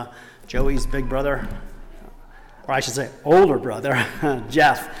Joey's big brother, or I should say older brother,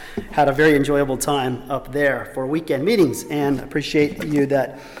 Jeff, had a very enjoyable time up there for weekend meetings, and appreciate you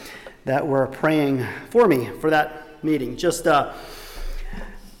that were praying for me for that meeting. Just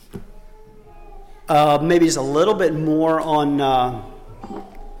maybe just a little bit more on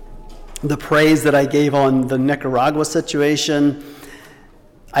the praise that I gave on the Nicaragua situation.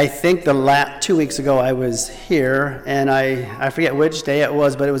 I think 2 weeks ago I was here, and I forget which day it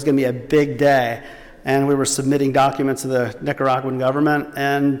was, but it was going to be a big day, and we were submitting documents to the Nicaraguan government,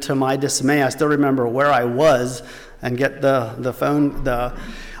 and to my dismay, I still remember where I was and get the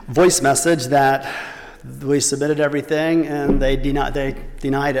voice message that we submitted everything, and they denied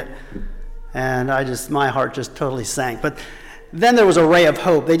it, and my heart just totally sank. But then there was a ray of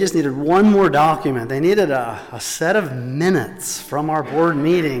hope. They just needed one more document. They needed a set of minutes from our board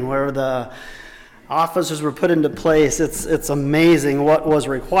meeting where the officers were put into place. It's amazing what was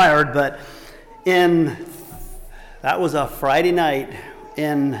required, but that was a Friday night.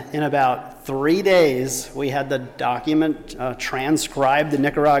 In about 3 days, we had the document transcribed, the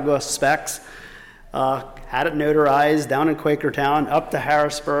Nicaragua specs, had it notarized down in Quakertown, up to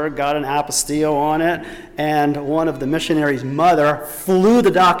Harrisburg, got an apostille on it, and one of the missionaries' mother flew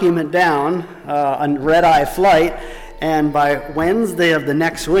the document down on red-eye flight, and by Wednesday of the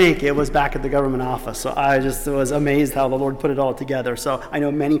next week, it was back at the government office. So I just was amazed how the Lord put it all together. So I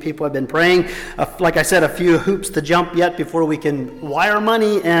know many people have been praying. Like I said, a few hoops to jump yet before we can wire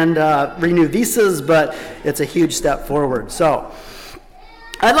money and renew visas, but it's a huge step forward. So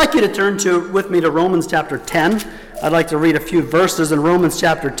I'd like you to turn with me to Romans chapter 10. I'd like to read a few verses in Romans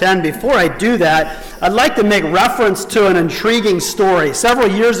chapter 10. Before I do that, I'd like to make reference to an intriguing story. Several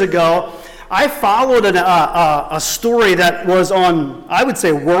years ago, I followed a story that was on, I would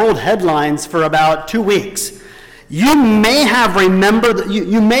say, world headlines for about 2 weeks. You may have remembered,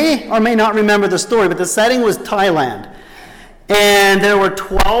 you may or may not remember the story, but the setting was Thailand. And there were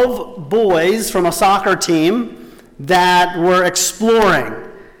 12 boys from a soccer team that were exploring.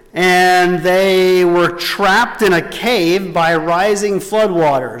 And they were trapped in a cave by rising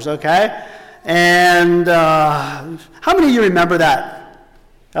floodwaters, okay? And how many of you remember that?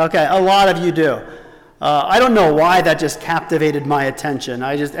 Okay, a lot of you do. I don't know why that just captivated my attention.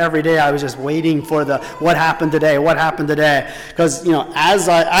 Every day I was just waiting for what happened today. Because,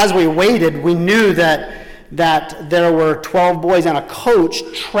 as we waited, we knew that there were 12 boys and a coach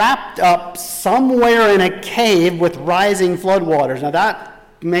trapped up somewhere in a cave with rising floodwaters. Now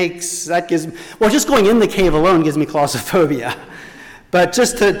just going in the cave alone gives me claustrophobia. But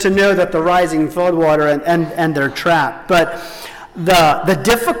just to know that the rising floodwater and they're trapped. But the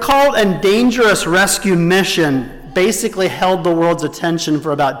difficult and dangerous rescue mission basically held the world's attention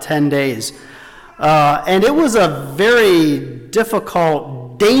for about 10 days. And it was a very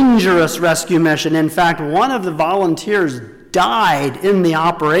difficult, dangerous rescue mission. In fact, one of the volunteers died in the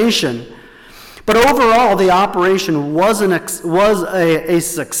operation. But overall, the operation was a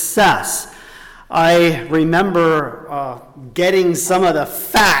success. I remember getting some of the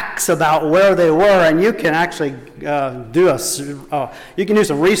facts about where they were, and you can actually do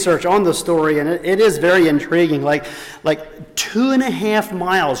some research on the story, and it is very intriguing. Like 2.5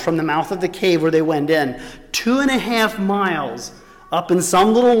 miles from the mouth of the cave where they went in, 2.5 miles up in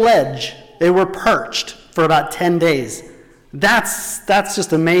some little ledge, they were perched for about 10 days. That's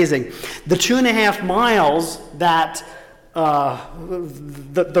just amazing. The 2.5 miles that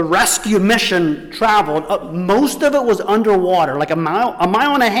the rescue mission traveled, most of it was underwater. Like a mile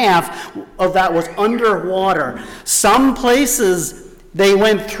and a half of that was underwater. Some places they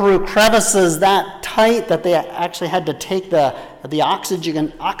went through crevices that tight that they actually had to take the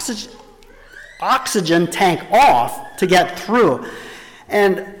oxygen tank off to get through.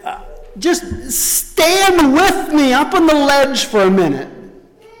 And just stand with me up on the ledge for a minute.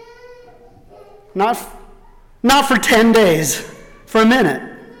 Not for 10 days, for a minute.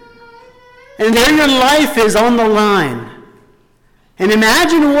 And there your life is on the line. And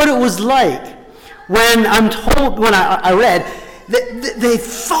imagine what it was like when I read, they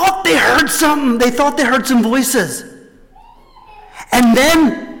thought they heard something. They thought they heard some voices. And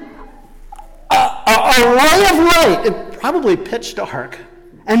then a ray of light, it probably pitch dark,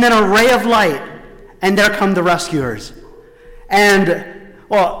 and then a ray of light, and there come the rescuers. And,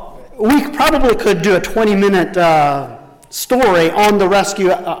 we probably could do a 20-minute story on the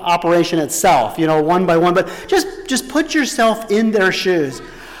rescue operation itself, one by one, but just put yourself in their shoes.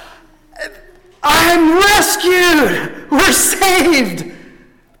 I'm rescued! We're saved!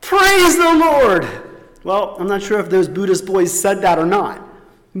 Praise the Lord! Well, I'm not sure if those Buddhist boys said that or not,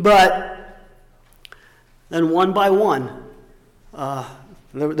 but then one by one,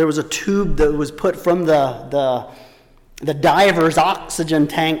 There was a tube that was put from the diver's oxygen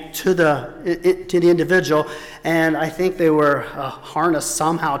tank to the individual, and I think they were harnessed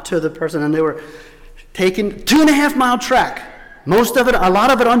somehow to the person, and they were taken 2.5-mile trek. A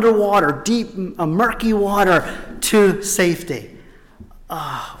lot of it underwater, deep, murky water, to safety.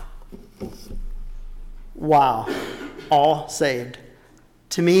 Wow, all saved.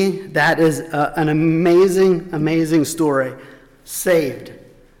 To me, that is an amazing, amazing story. Saved.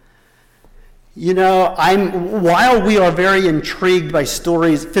 You know, while we are very intrigued by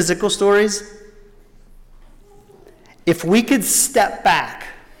stories, physical stories, if we could step back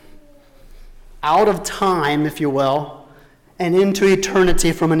out of time, if you will, and into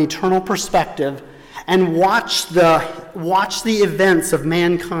eternity from an eternal perspective, and watch the events of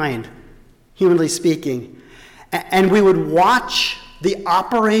mankind, humanly speaking, and we would watch the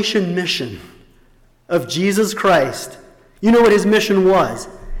operation mission of Jesus Christ. You know what his mission was?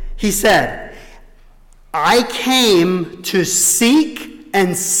 He said, I came to seek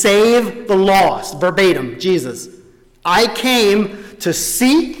and save the lost. Verbatim, Jesus. I came to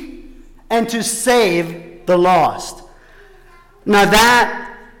seek and to save the lost. Now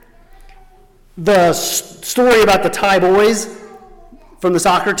the story about the Thai boys from the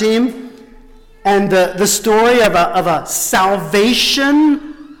soccer team, and the story of a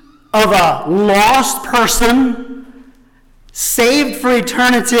salvation of a lost person, saved for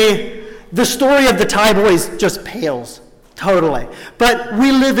eternity, the story of the Thai boys just pales totally. But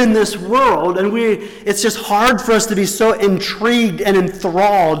we live in this world, and it's just hard for us to be so intrigued and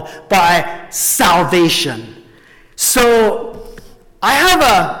enthralled by salvation. So I have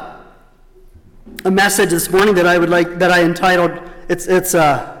a message this morning that I entitled, it's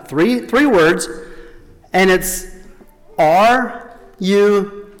three words, and it's, are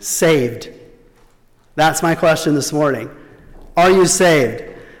you saved? That's my question this morning. Are you saved?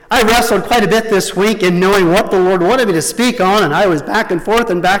 I wrestled quite a bit this week in knowing what the Lord wanted me to speak on, and I was back and forth,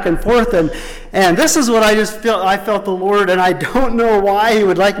 and this is what I felt the Lord, and I don't know why he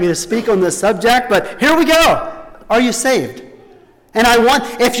would like me to speak on this subject, but here we go. Are you saved? And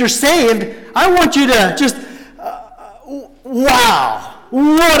if you're saved, I want you to just, wow.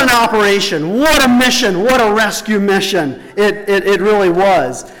 What an operation, what a mission, what a rescue mission it really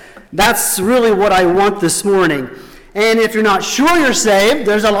was. That's really what I want this morning. And if you're not sure you're saved,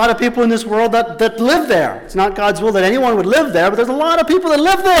 there's a lot of people in this world that live there. It's not God's will that anyone would live there, but there's a lot of people that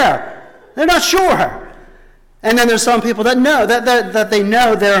live there. They're not sure. And then there's some people that know, that they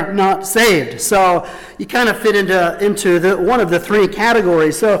know they're not saved. So you kind of fit into one of the three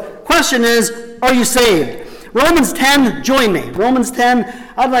categories. So question is, are you saved? Romans 10, join me. Romans 10,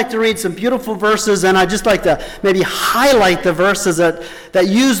 I'd like to read some beautiful verses, and I'd just like to maybe highlight the verses that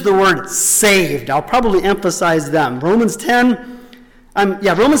use the word saved. I'll probably emphasize them. Romans 10, I'm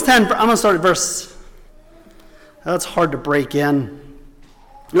going to start at verse, that's hard to break in.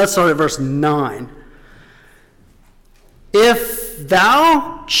 Let's start at verse 9. If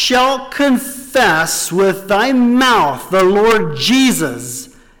thou shalt confess with thy mouth the Lord Jesus,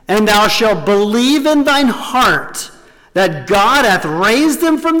 and thou shalt believe in thine heart that God hath raised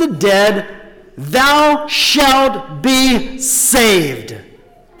him from the dead, thou shalt be saved.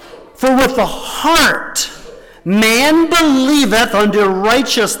 For with the heart man believeth unto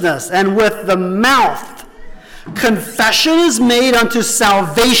righteousness, and with the mouth confession is made unto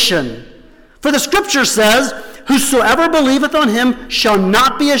salvation. For the scripture says, whosoever believeth on him shall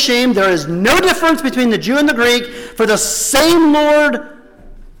not be ashamed. There is no difference between the Jew and the Greek, for the same Lord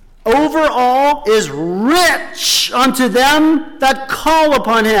over all is rich unto them that call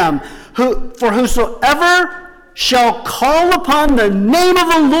upon him. For whosoever shall call upon the name of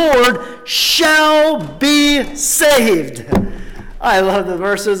the Lord shall be saved. I love the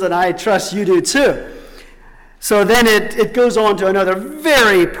verses, and I trust you do too. So then it goes on to another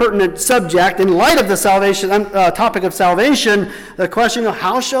very pertinent subject in light of the salvation topic of salvation, the question of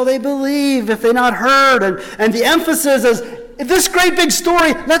how shall they believe if they not heard? And the emphasis is, this great big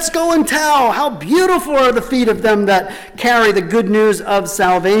story, let's go and tell how beautiful are the feet of them that carry the good news of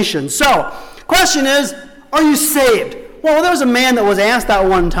salvation. So, question is, are you saved? Well, there was a man that was asked that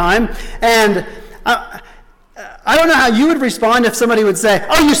one time, and I don't know how you would respond if somebody would say,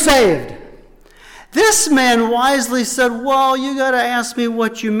 are you saved? This man wisely said, well, you got to ask me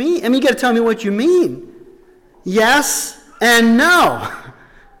what you mean. I mean, you got to tell me what you mean. Yes and no.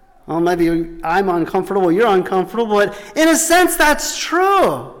 Well, maybe I'm uncomfortable, you're uncomfortable, but in a sense, that's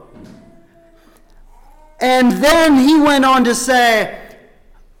true. And then he went on to say,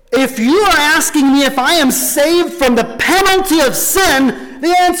 if you are asking me if I am saved from the penalty of sin,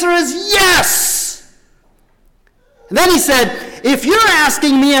 the answer is yes. And then he said, if you're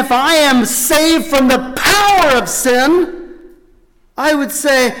asking me if I am saved from the power of sin, I would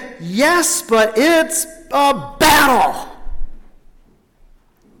say, yes, but it's a battle.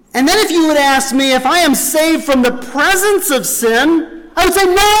 And then if you would ask me if I am saved from the presence of sin, I would say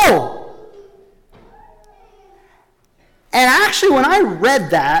no. And actually, when I read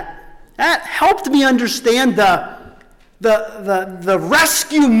that helped me understand the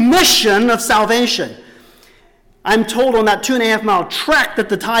rescue mission of salvation. I'm told on that 2.5-mile trek that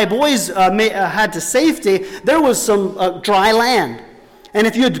the Thai boys had to safety, there was some dry land. And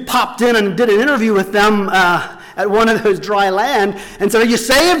if you had popped in and did an interview with them at one of those dry land and said, "Are you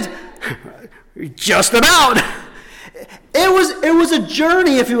saved?" Just about. It was a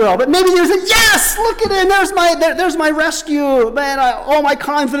journey, if you will. But maybe you said, "Yes, look at it. There's my rescue. Man, all my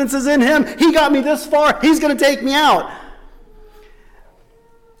confidence is in him. He got me this far. He's going to take me out."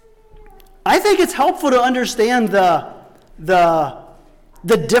 I think it's helpful to understand the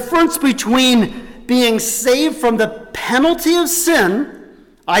difference between being saved from the penalty of sin.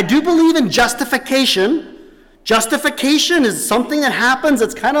 I do believe in justification. Justification is something that happens.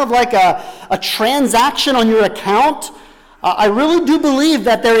 It's kind of like a transaction on your account. I really do believe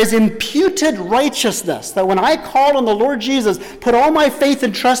that there is imputed righteousness, that when I call on the Lord Jesus, put all my faith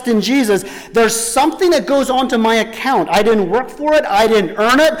and trust in Jesus, there's something that goes onto my account. I didn't work for it, I didn't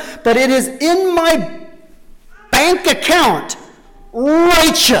earn it, but it is in my bank account,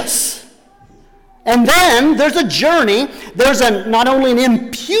 righteous. And then there's a journey. There's not only an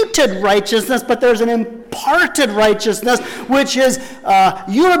imputed righteousness, but there's an imparted righteousness, which is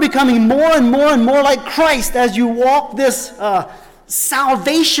you are becoming more and more and more like Christ as you walk this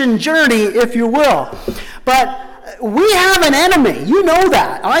salvation journey, if you will. But we have an enemy. You know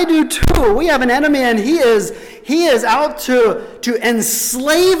that. I do too. We have an enemy, and he is out to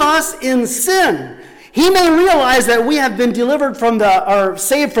enslave us in sin. He may realize that we have been delivered from or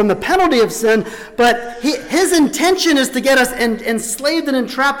saved from the penalty of sin, but his intention is to get us enslaved and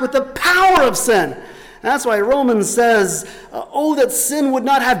entrapped with the power of sin. And that's why Romans says, that sin would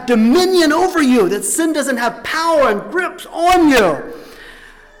not have dominion over you, that sin doesn't have power and grips on you.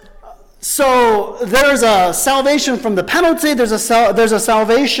 So there's a salvation from the penalty, there's a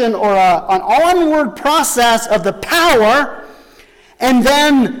salvation or an onward process of the power, and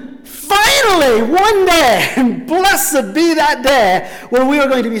then finally, one day, and blessed be that day, when we are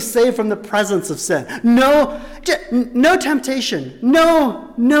going to be saved from the presence of sin. No temptation.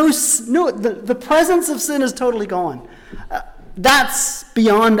 The presence of sin is totally gone. That's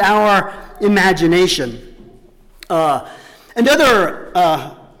beyond our imagination. A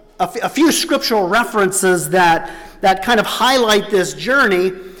few scriptural references that kind of highlight this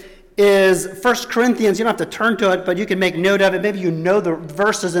journey is 1 Corinthians. You don't have to turn to it, but you can make note of it. Maybe you know the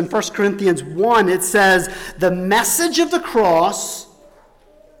verses in 1 Corinthians 1. It says, the message of the cross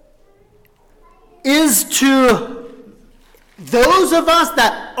is to those of us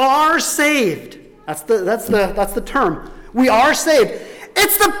that are saved. That's the term. We are saved.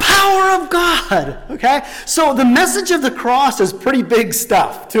 It's the power of God, okay? So the message of the cross is pretty big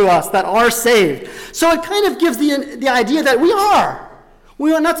stuff to us that are saved. So it kind of gives the idea that we are.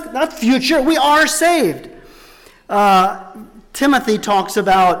 We are not future. We are saved. Timothy talks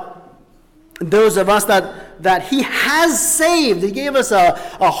about those of us that he has saved. He gave us a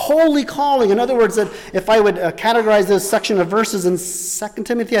holy calling. In other words, that if I would categorize this section of verses in 2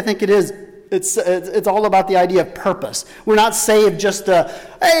 Timothy, I think it is. It's all about the idea of purpose. We're not saved just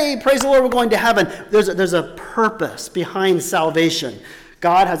hey, praise the Lord, we're going to heaven. There's a purpose behind salvation.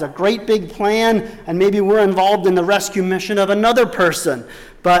 God has a great big plan, and maybe we're involved in the rescue mission of another person,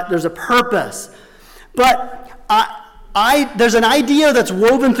 but there's a purpose. But there's an idea that's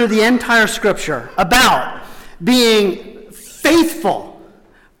woven through the entire Scripture about being faithful,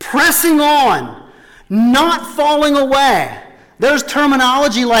 pressing on, not falling away. There's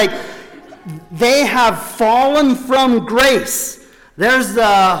terminology like they have fallen from grace. There's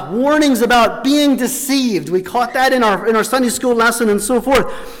warnings about being deceived. We caught that in our Sunday school lesson and so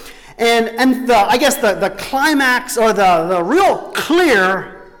forth. And I guess the climax or the real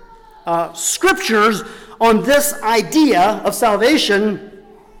clear scriptures on this idea of salvation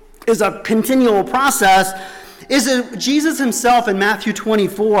is a continual process. Is it Jesus himself in Matthew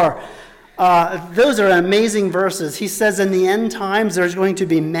 24? Those are amazing verses. He says in the end times there's going to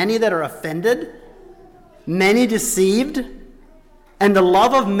be many that are offended, many deceived, and the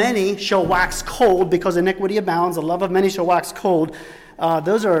love of many shall wax cold, because iniquity abounds. The love of many shall wax cold.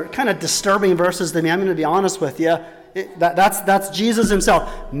 Those are kind of disturbing verses to me. I'm going to be honest with you. That's Jesus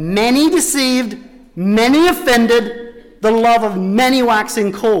himself. Many deceived, many offended, the love of many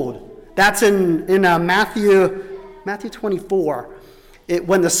waxing cold. That's in Matthew Matthew 24,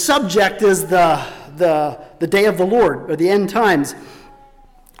 when the subject is the day of the Lord, or the end times.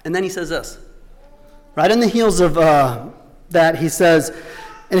 And then he says this. Right on the heels of that, he says,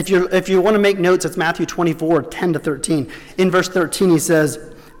 and if you want to make notes, it's Matthew 24, 10 to 13. In verse 13, he says,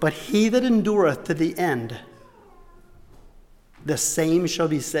 "But he that endureth to the end, the same shall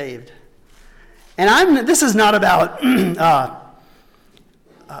be saved." And this is not about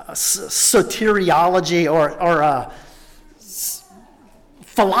soteriology or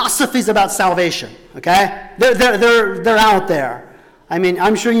philosophies about salvation. Okay, they're out there. I mean,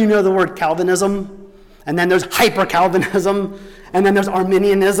 I'm sure you know the word Calvinism, and then there's hyper-Calvinism, and then there's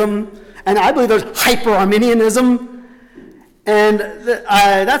Arminianism, and I believe there's hyper-Arminianism, and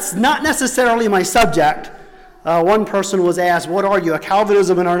that's not necessarily my subject. One person was asked, "What are you, a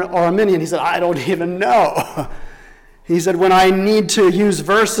Calvinism or Arminian?" He said, "I don't even know." He said, "When I need to use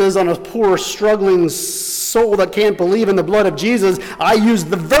verses on a poor, struggling soul that can't believe in the blood of Jesus, I use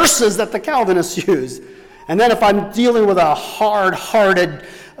the verses that the Calvinists use. And then if I'm dealing with a hard-hearted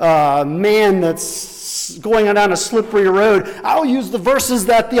man that's going down a slippery road, I'll use the verses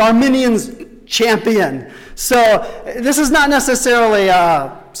that the Arminians champion." So this is not necessarily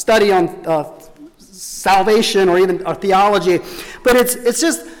a study on salvation or even theology, but it's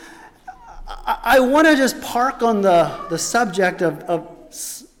just, I want to just park on the subject of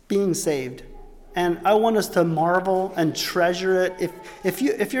being saved. And I want us to marvel and treasure it. If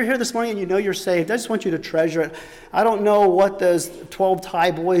you're here this morning and you know you're saved, I just want you to treasure it. I don't know what those 12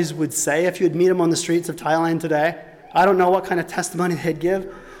 Thai boys would say if you'd meet them on the streets of Thailand today. I don't know what kind of testimony they'd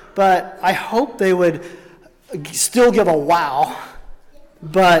give, but I hope they would still give a wow.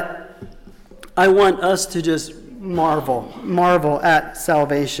 But I want us to just marvel at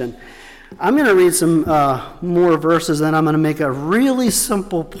salvation. I'm going to read some more verses, and I'm going to make a really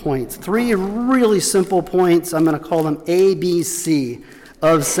simple point. 3 really simple points. I'm going to call them ABC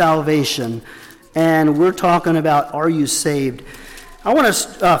of salvation. And we're talking about, are you saved? I want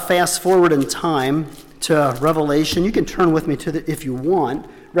to fast forward in time to Revelation. You can turn with me to if you want.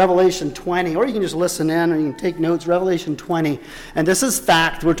 Revelation 20, or you can just listen in, or you can take notes. Revelation 20. And this is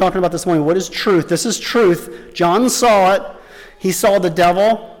fact. We're talking about this morning. What is truth? This is truth. John saw it. He saw the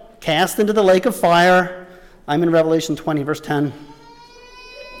devil cast into the lake of fire. I'm in Revelation 20, verse 10.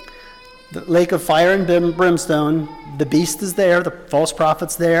 The lake of fire and brimstone. The beast is there. The false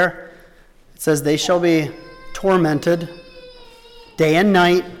prophet's there. It says they shall be tormented day and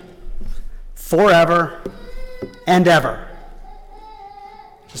night, forever and ever.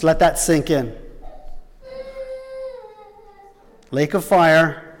 Just let that sink in. Lake of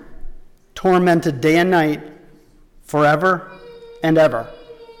fire, tormented day and night, forever and ever.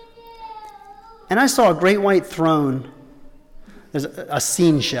 And I saw a great white throne. There's a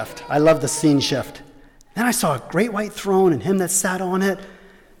scene shift. I love the scene shift. Then I saw a great white throne and him that sat on it,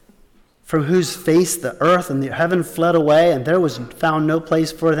 from whose face the earth and the heaven fled away, and there was found no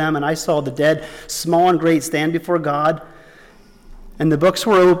place for them. And I saw the dead, small and great, stand before God. And the books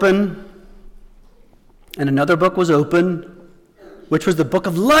were open, and another book was open, which was the book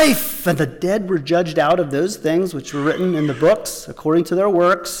of life. And the dead were judged out of those things which were written in the books according to their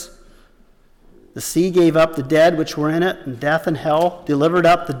works. The sea gave up the dead which were in it, and death and hell delivered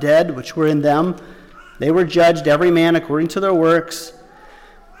up the dead which were in them. They were judged every man according to their works.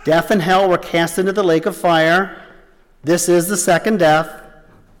 Death and hell were cast into the lake of fire. This is the second death.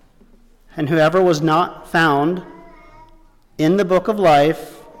 And whoever was not found in the book of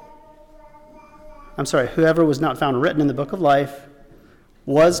life, whoever was not found written in the book of life,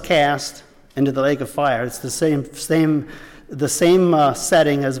 was cast into the lake of fire. It's the same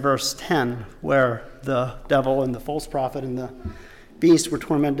setting as verse 10, where the devil and the false prophet and the beast were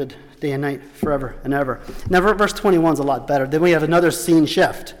tormented day and night forever and ever. Now, verse 21 is a lot better. Then we have another scene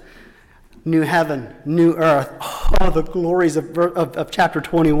shift. New heaven, new earth. Oh, the glories of chapter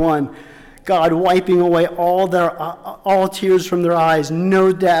 21. God wiping away all tears from their eyes.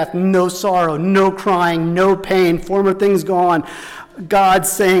 No death, no sorrow, no crying, no pain. Former things gone. God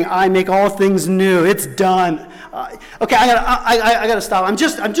saying, "I make all things new." It's done. Okay, I gotta stop. I'm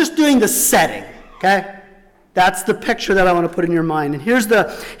just doing the setting. Okay, that's the picture that I want to put in your mind. And here's the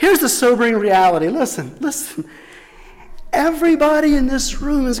sobering reality. Listen. Everybody in this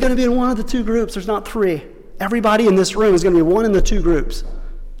room is going to be in one of the two groups. There's not three. Everybody in this room is going to be one in the two groups.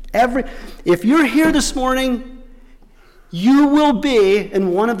 If you're here this morning, you will be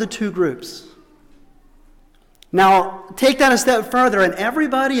in one of the two groups. Now, take that a step further, and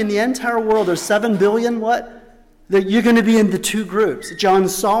everybody in the entire world, there's 7 billion, that you're going to be in the two groups. John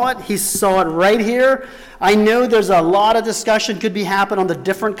saw it. He saw it right here. I know there's a lot of discussion could be happening on the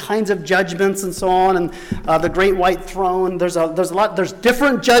different kinds of judgments and so on, and the great white throne. There's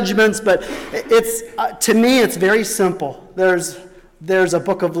different judgments, but it's to me it's very simple. There's a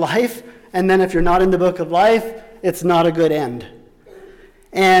book of life, and then if you're not in the book of life, it's not a good end.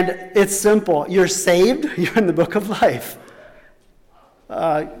 And it's simple. You're saved. You're in the book of life.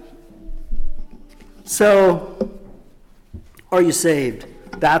 So, are you saved?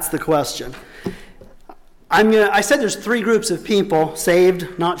 That's the question. I said there's three groups of people: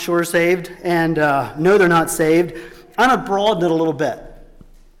 saved, not sure saved, and no, they're not saved. I'm going to broaden it a little bit.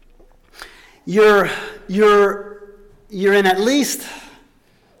 You're in at least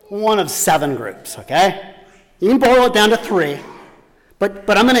one of 7 groups. Okay, you can boil it down to 3,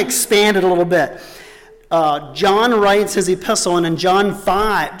 but I'm going to expand it a little bit. John writes his epistle, and in 1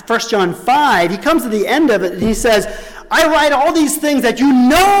 John 5, he comes to the end of it, and he says, I write all these things that you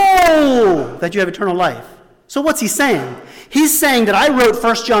know that you have eternal life. So what's he saying? He's saying that I wrote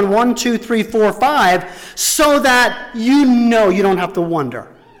 1 John 1, 2, 3, 4, 5, so that you know you don't have to wonder.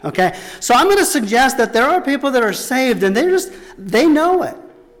 Okay? So I'm going to suggest that there are people that are saved, and they know it.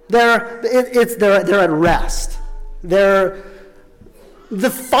 They're at rest. The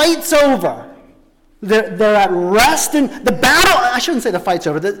fight's over. They're at rest, and the battle, I shouldn't say the fight's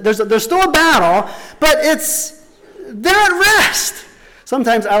over. There's still a battle, but they're at rest.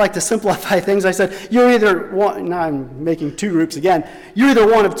 Sometimes I like to simplify things. I said, you're either one, now I'm making 2 groups again. You're either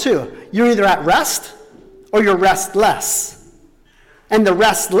one of 2. You're either at rest or you're restless. And the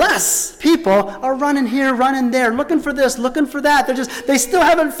restless people are running here, running there, looking for this, looking for that. They still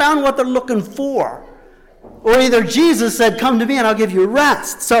haven't found what they're looking for. Or either Jesus said, come to me and I'll give you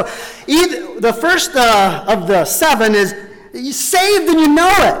rest. So the first of the 7 is you saved and you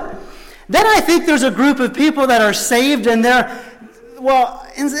know it. Then I think there's a group of people that are saved and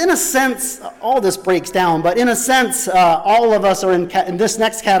in a sense, all this breaks down, but in a sense, all of us are in this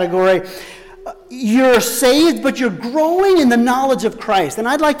next category. You're saved, but you're growing in the knowledge of Christ. And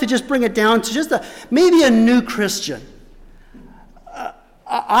I'd like to just bring it down to just maybe a new Christian.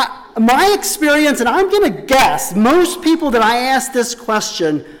 My experience, and I'm going to guess, most people that I ask this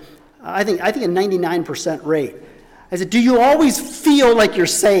question, I think a 99% rate. I said, do you always feel like you're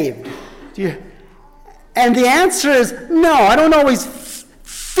saved? And the answer is, no, I don't always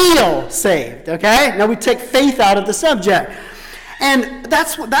feel saved, okay? Now we take faith out of the subject. And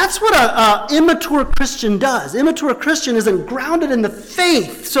that's what an immature Christian does. Immature Christian isn't grounded in the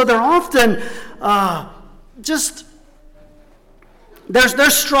faith, so they're often they're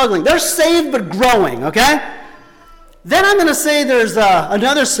struggling. They're saved but growing, okay? Then I'm going to say there's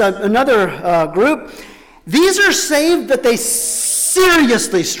another group. These are saved, but they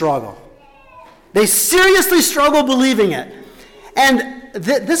seriously struggle. They seriously struggle believing it. And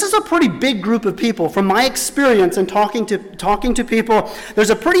this is a pretty big group of people. From my experience in talking to people, there's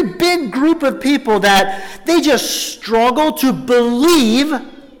a pretty big group of people that they just struggle to believe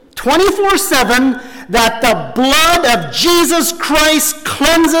 24/7 that the blood of Jesus Christ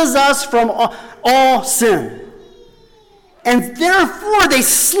cleanses us from all sin. And therefore, they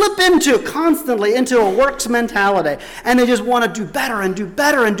slip constantly into a works mentality. And they just want to do better and do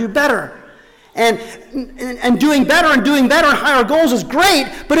better and do better. And doing better and higher goals is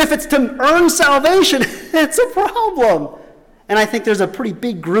great, but if it's to earn salvation, it's a problem. And I think there's a pretty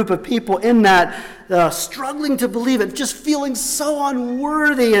big group of people in that struggling to believe it, just feeling so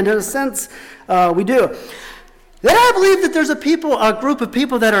unworthy, and in a sense, we do. Then I believe that there's a group of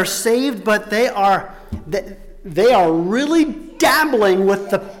people that are saved, but they are really dabbling with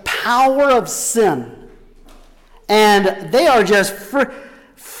the power of sin. And they are just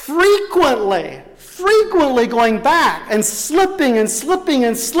frequently going back and slipping, and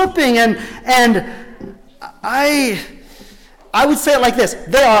I would say it like this: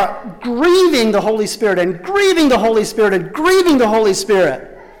 they are grieving the Holy Spirit and grieving the Holy Spirit and grieving the Holy Spirit.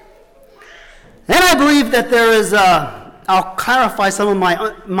 And I believe that there is I'll clarify some of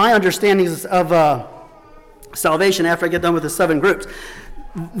my understandings of salvation after I get done with the 7 groups.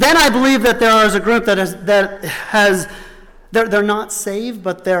 Then I believe that there is a group that has they're not saved,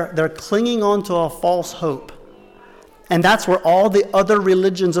 but they're clinging on to a false hope. And that's where all the other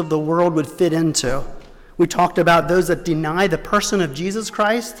religions of the world would fit into. We talked about those that deny the person of Jesus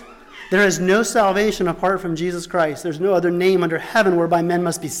Christ. There is no salvation apart from Jesus Christ. There's no other name under heaven whereby men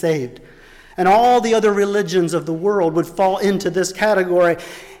must be saved. And all the other religions of the world would fall into this category.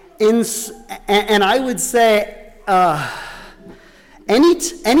 And I would say,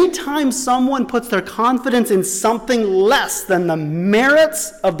 anytime someone puts their confidence in something less than the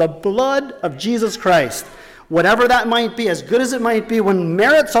merits of the blood of Jesus Christ, whatever that might be, as good as it might be, when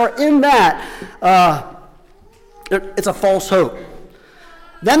merits are in that, it's a false hope.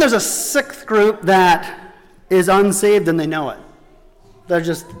 Then there's a sixth group that is unsaved and they know it. They're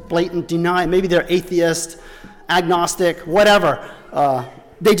just blatant deny. Maybe they're atheist, agnostic, whatever.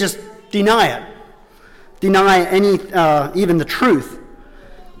 They just deny it. Deny any, even the truth.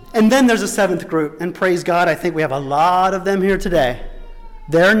 And then there's a seventh group, and praise God, I think we have a lot of them here today.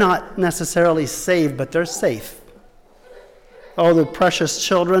 They're not necessarily saved, but they're safe. Oh, the precious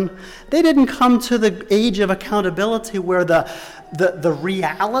children. They didn't come to the age of accountability where the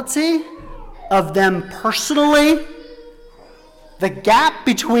reality of them personally, the gap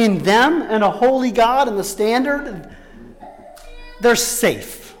between them and a holy God and the standard, they're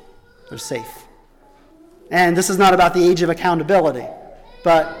safe. They're safe. And this is not about the age of accountability.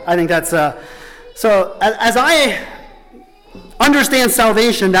 But I think that's so. As I understand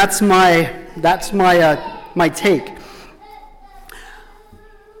salvation, that's my take.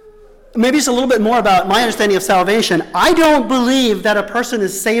 Maybe it's a little bit more about my understanding of salvation. I don't believe that a person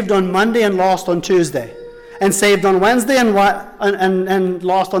is saved on Monday and lost on Tuesday, and saved on Wednesday and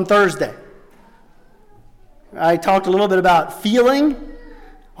lost on Thursday. I talked a little bit about feeling.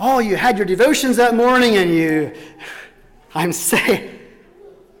 Oh, you had your devotions that morning, and I'm saved.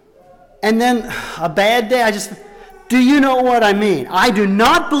 And then a bad day, do you know what I mean? I do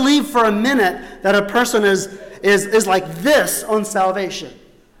not believe for a minute that a person is like this on salvation.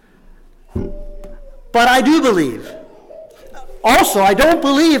 But I do believe. Also, I don't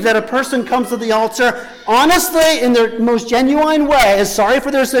believe that a person comes to the altar honestly, in their most genuine way, is sorry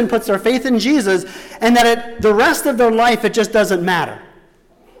for their sin, puts their faith in Jesus, and that the rest of their life it just doesn't matter.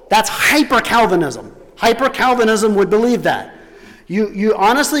 That's hyper-Calvinism. Hyper-Calvinism would believe that. You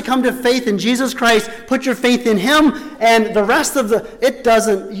honestly come to faith in Jesus Christ, put your faith in Him, and the rest of it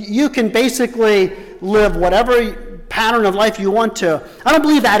doesn't, you can basically live whatever pattern of life you want to. I don't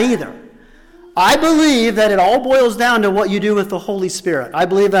believe that either. I believe that it all boils down to what you do with the Holy Spirit. I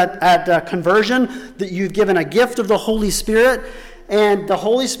believe that at conversion, that you've given a gift of the Holy Spirit, and the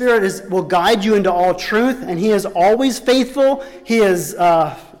Holy Spirit will guide you into all truth, and He is always faithful. He is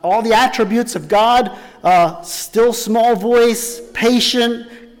all the attributes of God, still small voice, patient,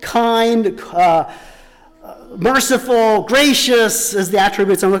 kind, merciful, gracious is the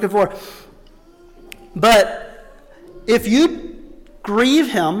attributes I'm looking for. But if you grieve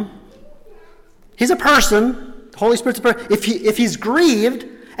Him, He's a person, the Holy Spirit's a person. If He's grieved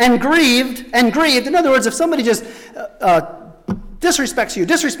and grieved and grieved, in other words, if somebody just disrespects you,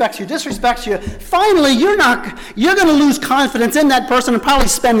 finally you're going to lose confidence in that person and probably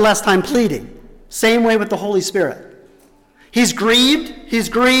spend less time pleading. Same way with the Holy Spirit. He's grieved.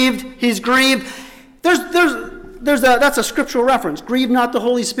 That's a scriptural reference. Grieve not the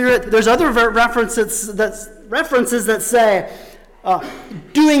Holy Spirit. There's other references that say,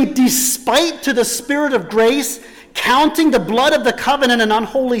 doing despite to the Spirit of grace, counting the blood of the covenant an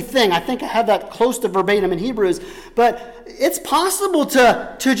unholy thing. I think I have that close to verbatim in Hebrews. But it's possible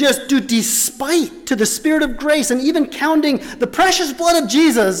to just do despite to the Spirit of grace, and even counting the precious blood of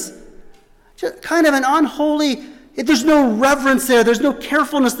Jesus, just kind of an unholy. There's no reverence there. There's no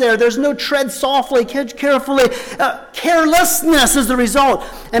carefulness there. There's no tread softly, carefully. Carelessness is the result.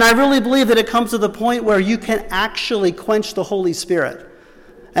 And I really believe that it comes to the point where you can actually quench the Holy Spirit.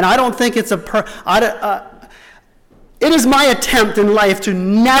 And I don't think it's it is my attempt in life to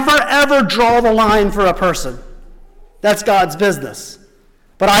never, ever draw the line for a person. That's God's business.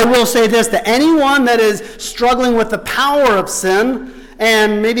 But I will say this, to anyone that is struggling with the power of sin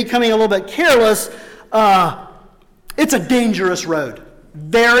and maybe becoming a little bit careless, it's a dangerous road.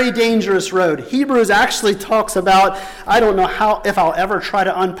 Very dangerous road. Hebrews actually talks about, I don't know if I'll ever try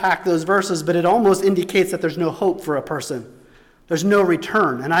to unpack those verses, but it almost indicates that there's no hope for a person. There's no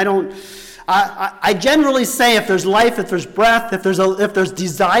return. And I generally say if there's life, if there's breath, if there's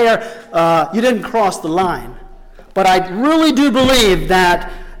desire, you didn't cross the line. But I really do believe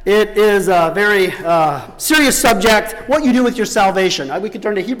that it is a very serious subject, what you do with your salvation. We could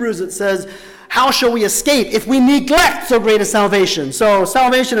turn to Hebrews. It says, how shall we escape if we neglect so great a salvation? So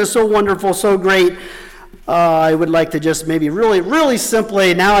salvation is so wonderful, so great. I would like to just maybe really, really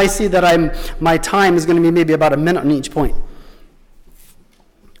simply, now I see that my time is going to be maybe about a minute on each point.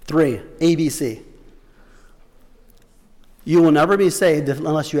 3, ABC. You will never be saved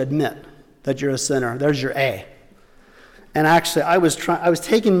unless you admit that you're a sinner. There's your A. And actually, I was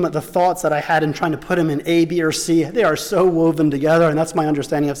taking the thoughts that I had and trying to put them in A, B, or C. They are so woven together, and that's my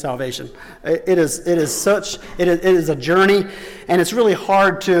understanding of salvation. It is a journey, and it's really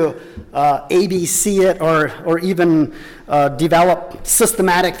hard to ABC it or even develop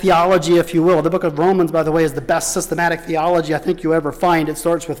systematic theology, if you will. The book of Romans, by the way, is the best systematic theology I think you ever find. It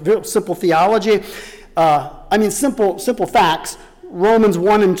starts with simple theology. Simple facts. Romans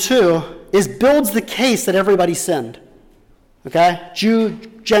 1 and 2 builds the case that everybody sinned. Okay? Jew,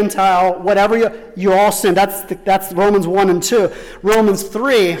 Gentile, whatever, you all sinned. That's Romans 1 and 2. Romans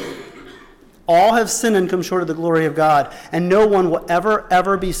 3, all have sinned and come short of the glory of God, and no one will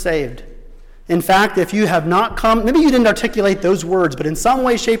ever be saved. In fact, if you have not come, maybe you didn't articulate those words, but in some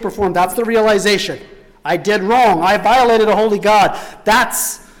way, shape, or form, that's the realization. I did wrong. I violated a holy God.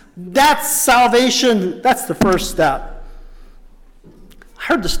 That's salvation. That's the first step. I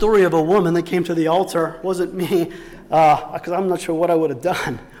heard the story of a woman that came to the altar. It wasn't me, because I'm not sure what I would have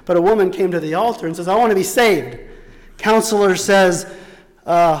done. But a woman came to the altar and says, I want to be saved. Counselor says,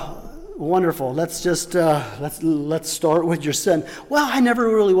 wonderful. Let's just let's start with your sin. Well, I never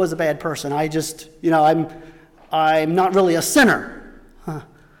really was a bad person. I just, I'm not really a sinner. Huh.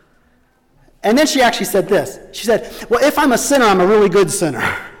 And then she actually said this. She said, well, if I'm a sinner, I'm a really good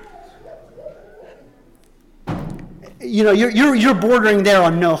sinner. You're bordering there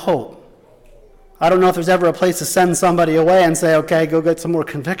on no hope. I don't know if there's ever a place to send somebody away and say, okay, go get some more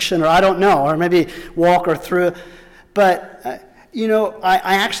conviction, or I don't know, or maybe walk her through. But, I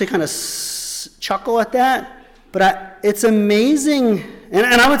actually kind of chuckle at that. But it's amazing. And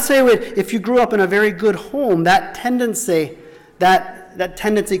I would say if you grew up in a very good home, that tendency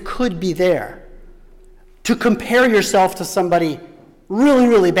could be there to compare yourself to somebody really,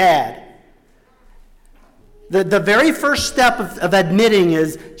 really bad. The very first step of admitting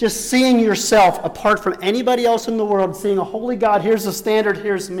is just seeing yourself apart from anybody else in the world, seeing a holy God, here's the standard,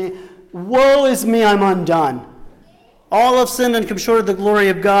 here's me. Woe is me, I'm undone. All have sinned and come short of the glory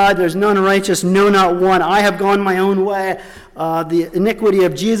of God. There's none righteous, no, not one. I have gone my own way. The iniquity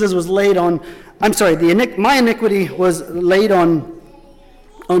of Jesus was laid on, my iniquity was laid on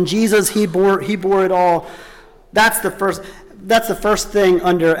Jesus. He bore it all. That's the first thing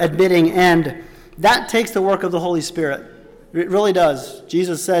under admitting, and that takes the work of the Holy Spirit. It really does.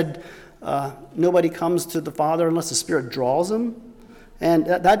 Jesus said, nobody comes to the Father unless the Spirit draws them. And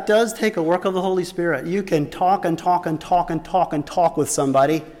that does take a work of the Holy Spirit. You can talk and talk and talk and talk and talk with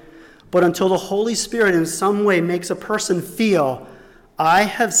somebody, but until the Holy Spirit in some way makes a person feel, I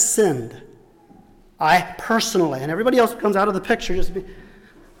have sinned, I personally, and everybody else comes out of the picture,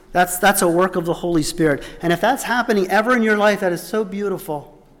 that's a work of the Holy Spirit. And if that's happening ever in your life, that is so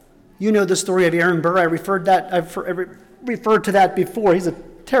beautiful. You know the story of Aaron Burr. I've referred to that before. He's a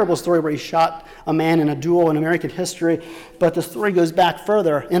terrible story where he shot a man in a duel in American history. But the story goes back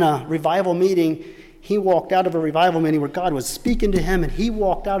further. In a revival meeting, he walked out of a revival meeting where God was speaking to him, and he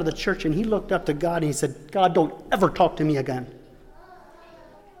walked out of the church and he looked up to God and he said, God, don't ever talk to me again.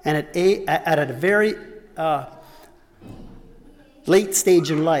 And at a very late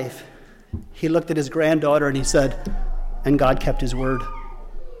stage in life, he looked at his granddaughter and he said, and God kept his word.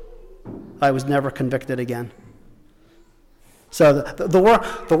 I was never convicted again. So the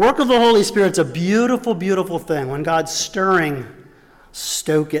work of the Holy Spirit's a beautiful, beautiful thing. When God's stirring,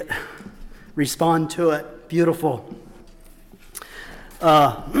 stoke it, respond to it. Beautiful.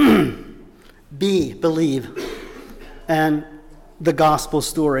 B, believe. And the gospel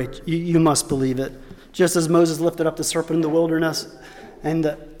story, you must believe it. Just as Moses lifted up the serpent in the wilderness,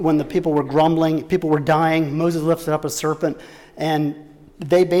 and when the people were grumbling, people were dying, Moses lifted up a serpent, and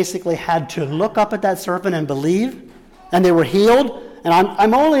they basically had to look up at that serpent and believe, and they were healed. And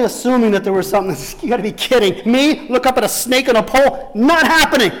I'm only assuming that there was something. You got to be kidding me! Look up at a snake on a pole? Not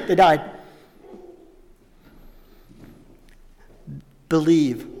happening. They died.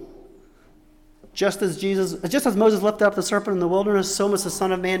 Believe. Just as Moses lifted up the serpent in the wilderness, so must the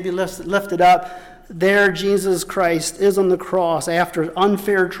Son of Man be lifted up. There, Jesus Christ is on the cross after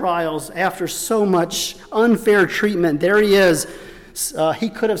unfair trials, after so much unfair treatment. There he is. He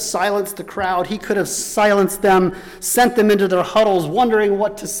could have silenced the crowd. He could have silenced them, sent them into their huddles, wondering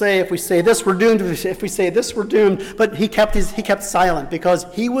what to say. If we say this, we're doomed. If we say this, we're doomed. But he kept silent because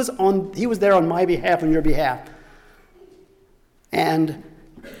he was there on my behalf, on your behalf. And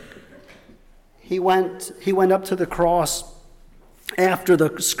he went up to the cross after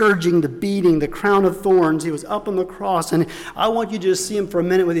the scourging, the beating, the crown of thorns. He was up on the cross, and I want you to just see him for a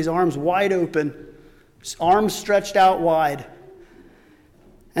minute with his arms wide open, his arms stretched out wide.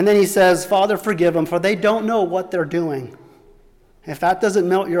 And then he says, Father, forgive them, for they don't know what they're doing. If that doesn't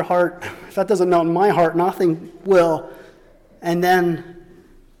melt your heart, if that doesn't melt my heart, nothing will. And then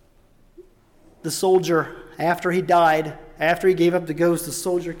the soldier, after he died, after he gave up the ghost, the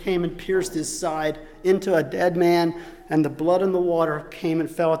soldier came and pierced his side into a dead man, and the blood and the water came and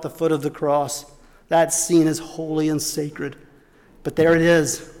fell at the foot of the cross. That scene is holy and sacred. But there it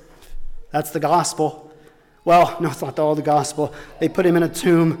is. That's the gospel. Well, no, it's not all the gospel. They put him in a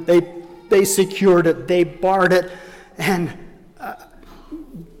tomb. They secured it. They barred it. And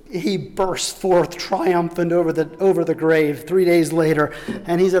he burst forth triumphant over the grave 3 days later,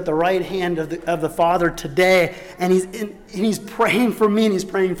 and he's at the right hand of the Father today, and he's praying for me, and he's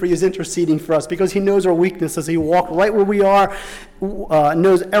praying for you. He's interceding for us because he knows our weaknesses. He walked right where we are,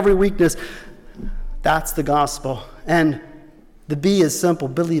 knows every weakness. That's the gospel. And the B is simple: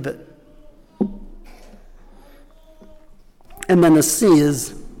 believe it. And then the C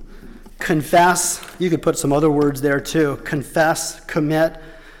is confess. You could put some other words there too. Confess, commit.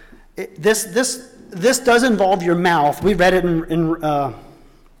 This does involve your mouth. We read it in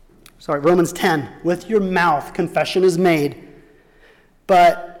Romans 10. With your mouth, confession is made.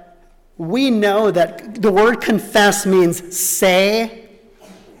 But we know that the word confess means say,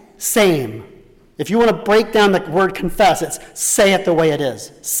 same. If you want to break down the word confess, it's say it the way it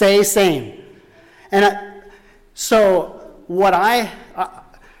is. Say, same. And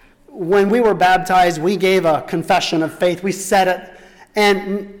when we were baptized, we gave a confession of faith. We said it.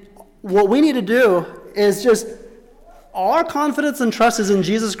 And what we need to do is just, our confidence and trust is in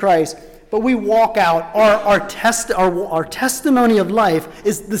Jesus Christ, but we walk out. Our testimony of life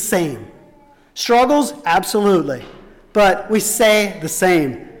is the same. Struggles? Absolutely. But we say the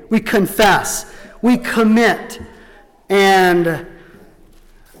same. We confess. We commit. And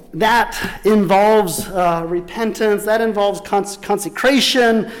that involves repentance. That involves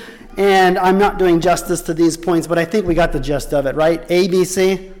consecration. And I'm not doing justice to these points, but I think we got the gist of it, right? A, B,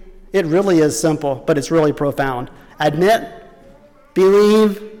 C. It really is simple, but it's really profound. Admit,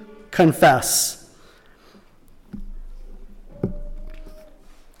 believe, confess.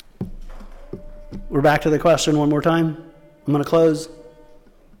 We're back to the question one more time. I'm going to close.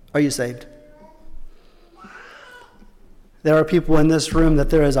 Are you saved? There are people in this room that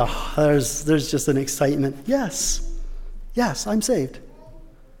there's just an excitement. Yes, I'm saved.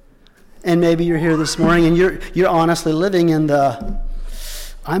 And maybe you're here this morning and you're honestly living in the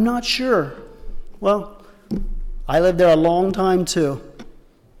I'm not sure. Well, I lived there a long time too.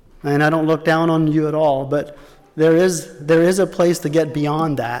 And I don't look down on you at all, but there is a place to get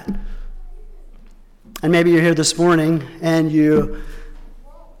beyond that. And maybe you're here this morning and you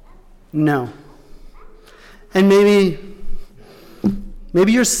know. And maybe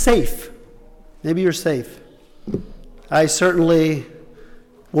you're safe. Maybe you're safe. I certainly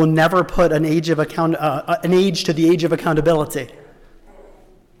will never put an age to the age of accountability.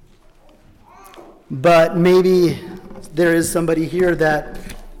 But maybe there is somebody here that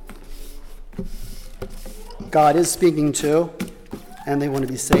God is speaking to, and they want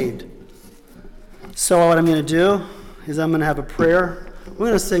to be saved. So what I'm going to do is I'm going to have a prayer. We're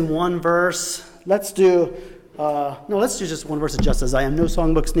going to sing one verse. Let's do just one verse of Just As I Am. No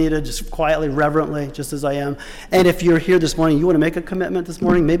songbooks needed, just quietly, reverently, just as I am. And if you're here this morning, you want to make a commitment this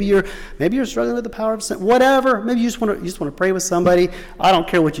morning, maybe you're struggling with the power of sin, whatever, maybe you just want to pray with somebody. I don't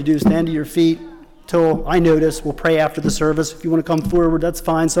care what you do, stand to your feet till I notice. We'll pray after the service. If you want to come forward, that's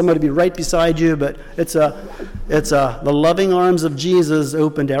fine. Somebody will be right beside you, but it's the loving arms of Jesus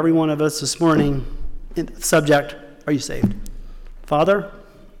open to every one of us this morning. Subject, are you saved? Father,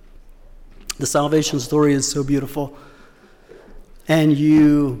 the salvation story is so beautiful, and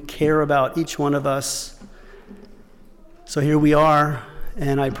you care about each one of us. So here we are,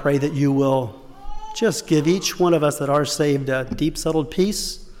 and I pray that you will just give each one of us that are saved a deep, settled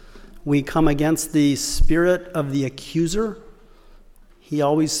peace. We come against the spirit of the accuser. He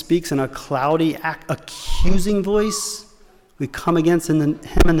always speaks in a cloudy, accusing voice. We come against him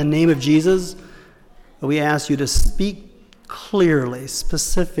in the name of Jesus. We ask you to speak clearly,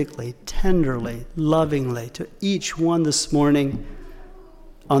 specifically, tenderly, lovingly to each one this morning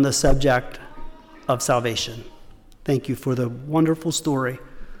on the subject of salvation. Thank you for the wonderful story,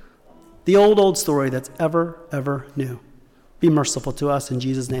 the old story that's ever new. Be merciful to us in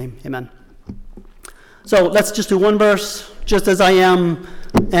Jesus' name. Amen. So let's just do one verse, Just As I Am,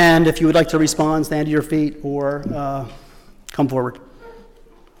 and if you would like to respond, stand to your feet or come forward.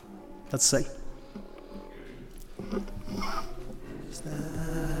 Let's sing. Just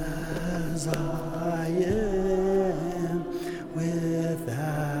as I am,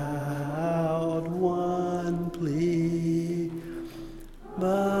 without one plea,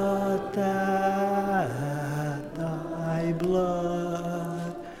 but that thy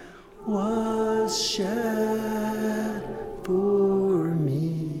blood was shed for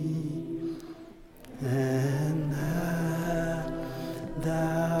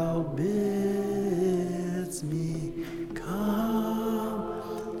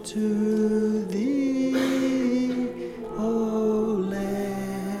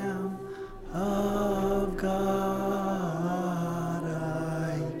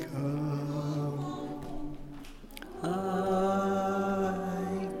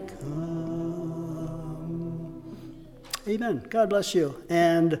Amen. God bless you.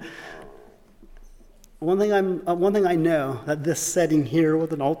 And one thing I know, that this setting here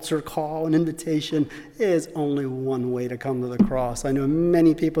with an altar call, an invitation, is only one way to come to the cross. I know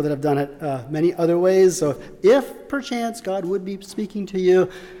many people that have done it many other ways. So if perchance God would be speaking to you,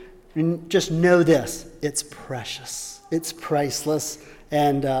 just know this: it's precious, it's priceless,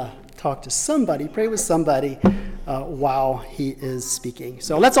 and talk to somebody, pray with somebody while he is speaking.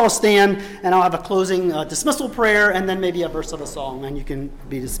 So let's all stand, and I'll have a closing dismissal prayer and then maybe a verse of a song, and you can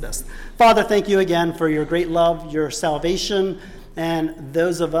be dismissed. Father, thank you again for your great love, your salvation, and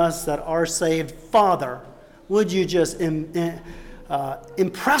those of us that are saved. Father, would you just impress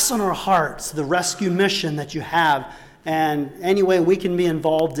on our hearts the rescue mission that you have, and any way we can be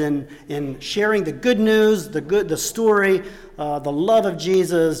involved in sharing the good news, the story, the love of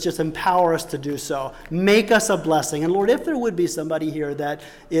Jesus. Just empower us to do so. Make us a blessing. And Lord, if there would be somebody here that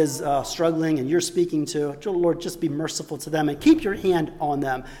is struggling and you're speaking to, Lord, just be merciful to them and keep your hand on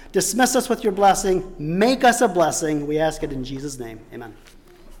them. Dismiss us with your blessing. Make us a blessing. We ask it in Jesus' name. Amen.